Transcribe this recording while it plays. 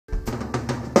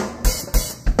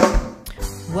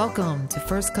Welcome to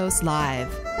First Coast Live,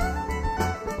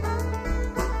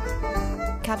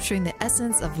 capturing the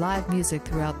essence of live music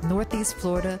throughout Northeast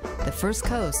Florida, the First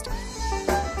Coast.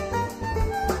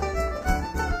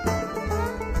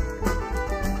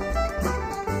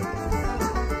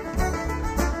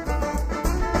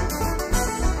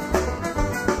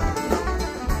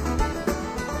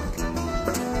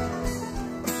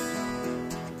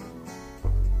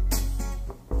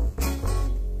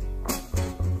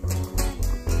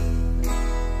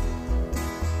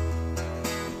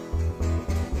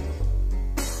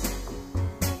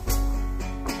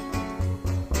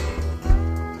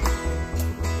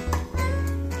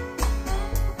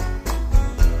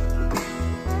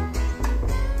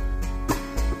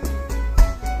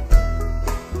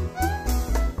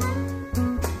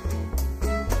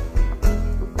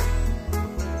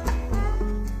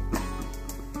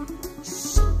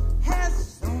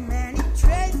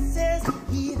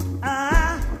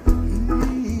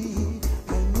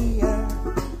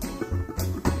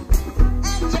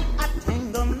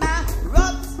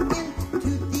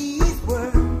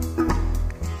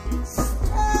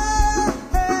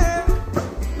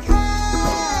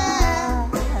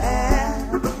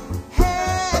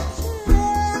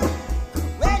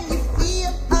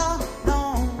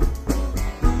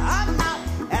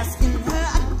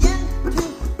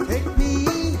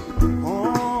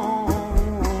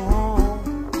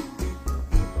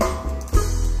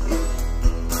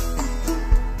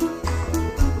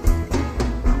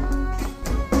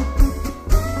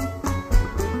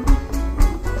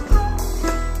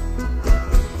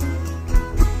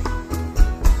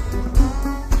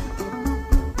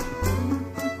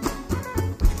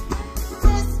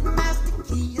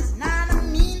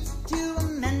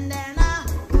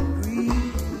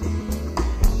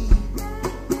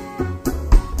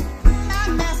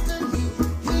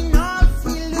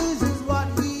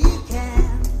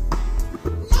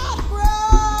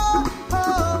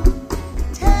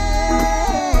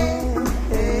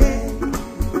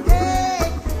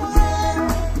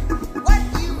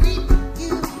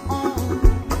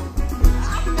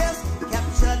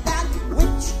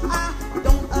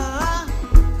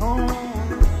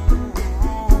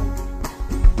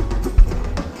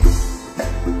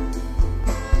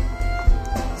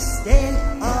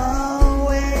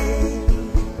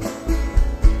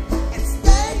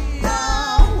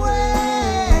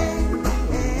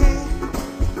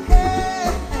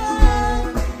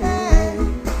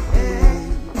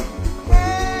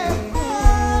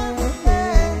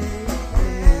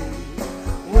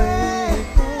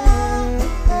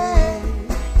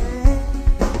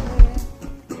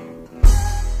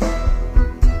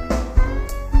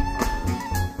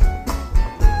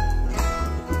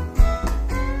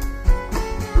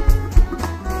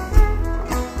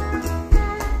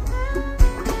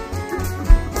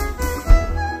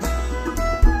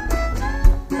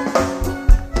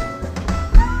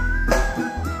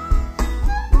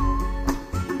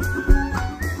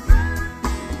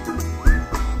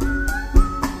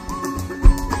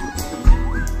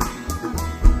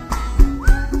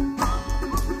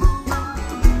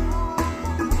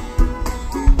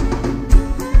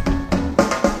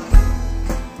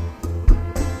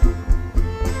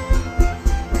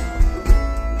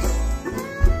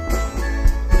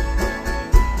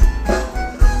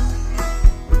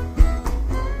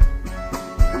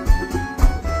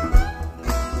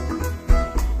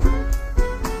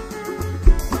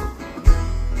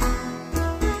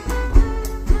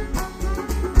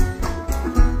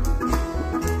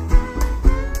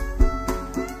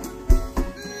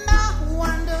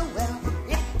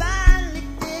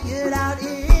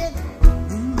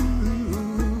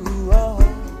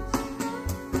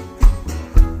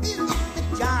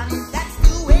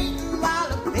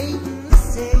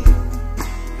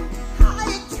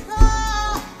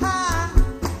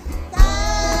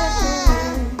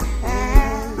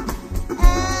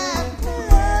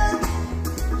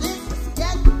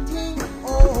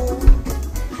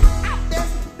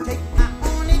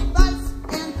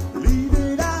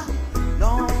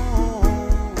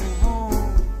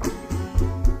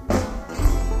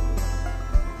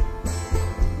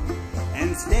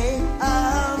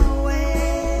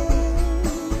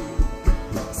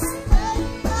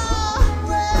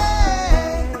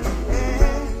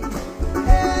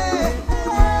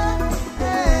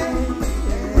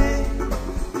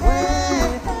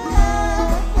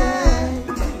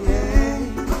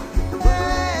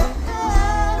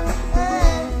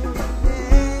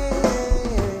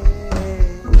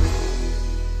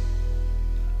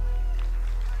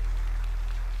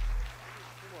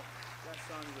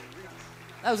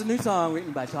 That was a new song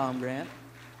written by Tom Grant.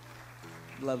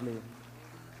 Lovely.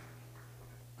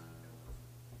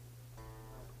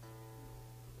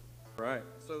 Right.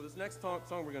 So this next song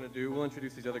we're going to do, we'll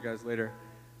introduce these other guys later.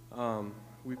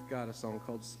 We've got a song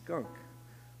called Skunk.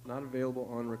 Not available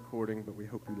on recording, but we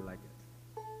hope you like it.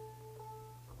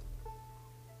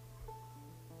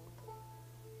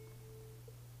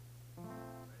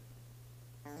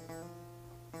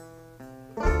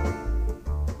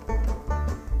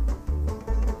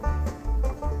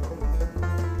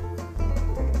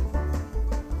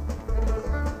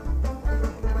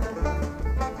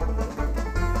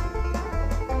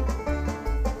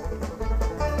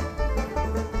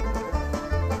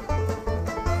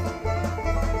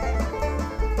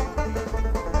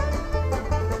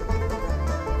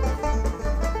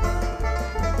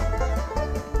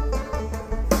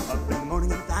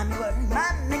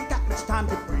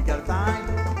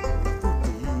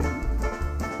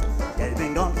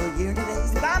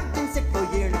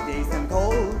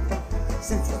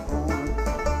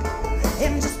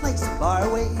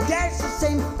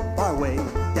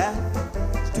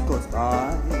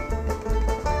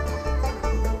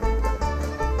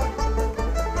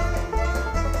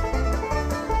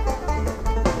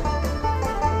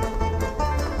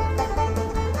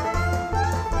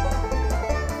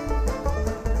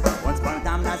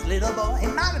 Little boy,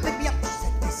 mama picked me up. She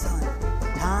said, "Hey son,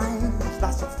 time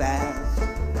flies so fast.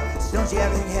 So don't you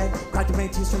ever think ahead, cried too many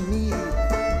tears from me.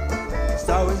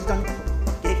 Star was done,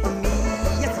 gave for me.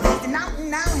 Yes, it is, and now,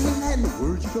 him had the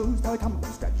words she chose. How I come up with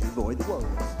a strategy to avoid the woes.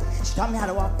 She taught me how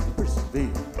to walk and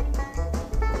persevere.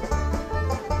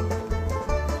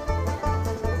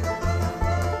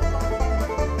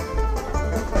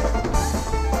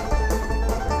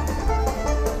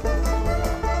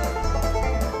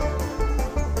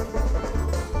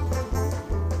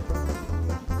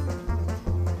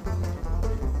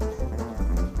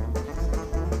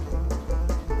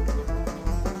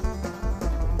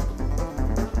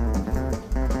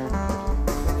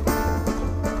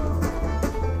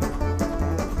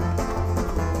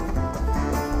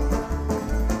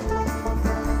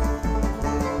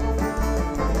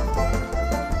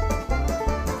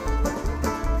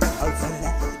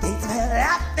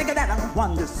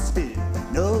 Wonder still,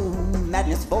 no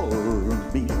madness for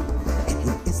me. And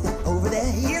who is that over there?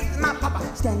 Here's my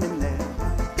papa standing there.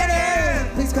 Daddy,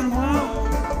 please come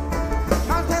home.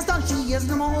 Mom passed on, she is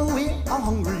no more. We're all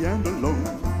hungry and alone.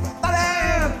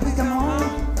 Daddy, please come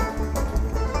home.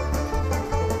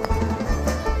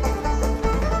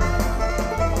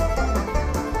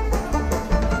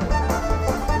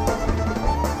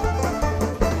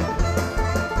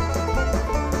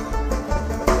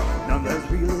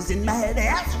 In my head,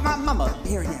 asked my mama,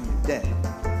 buried him dead.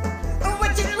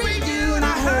 What did we do? And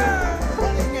I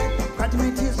heard, cried too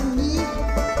many tears from me.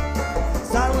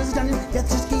 Sorrow was done, death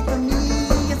just came for me.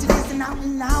 Yes, it is, and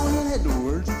now, in had the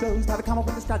words she chose, how to come up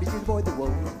with a strategy to avoid the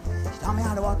woes. She taught me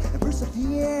how to walk and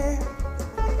persevere.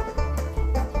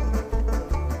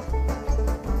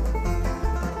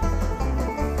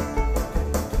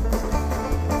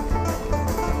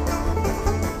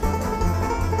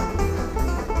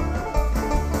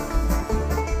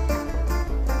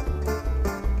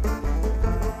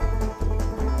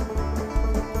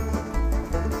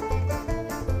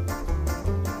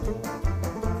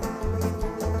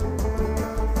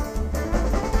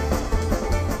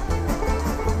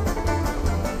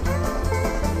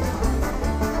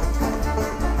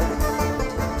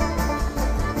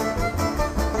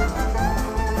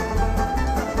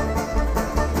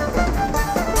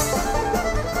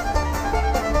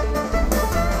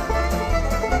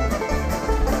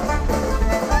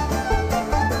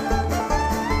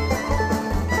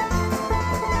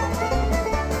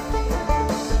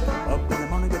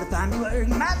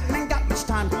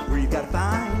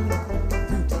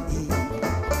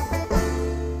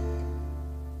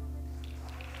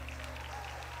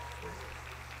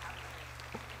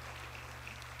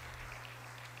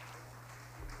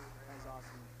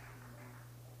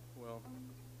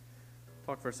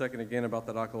 Talk for a second again about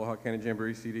that Ocklawaha County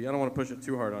Jamboree CD. I don't want to push it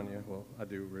too hard on you. Well, I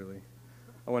do, really.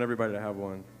 I want everybody to have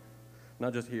one.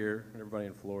 Not just here, everybody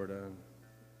in Florida, and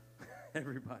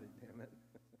everybody.